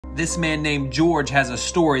This man named George has a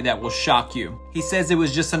story that will shock you. He says it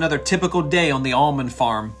was just another typical day on the almond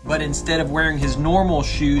farm, but instead of wearing his normal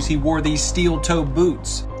shoes, he wore these steel-toe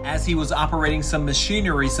boots. As he was operating some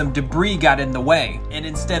machinery, some debris got in the way, and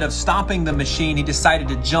instead of stopping the machine, he decided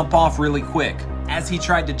to jump off really quick. As he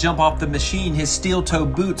tried to jump off the machine, his steel-toe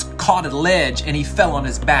boots caught a ledge and he fell on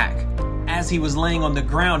his back. As he was laying on the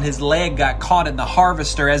ground, his leg got caught in the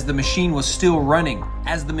harvester as the machine was still running.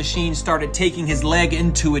 As the machine started taking his leg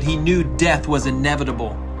into it, he knew death was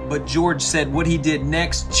inevitable. But George said what he did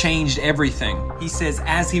next changed everything. He says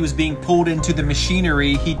as he was being pulled into the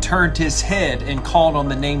machinery, he turned his head and called on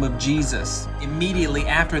the name of Jesus. Immediately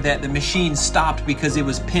after that, the machine stopped because it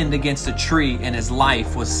was pinned against a tree and his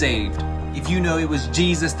life was saved. If you know it was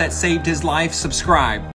Jesus that saved his life, subscribe.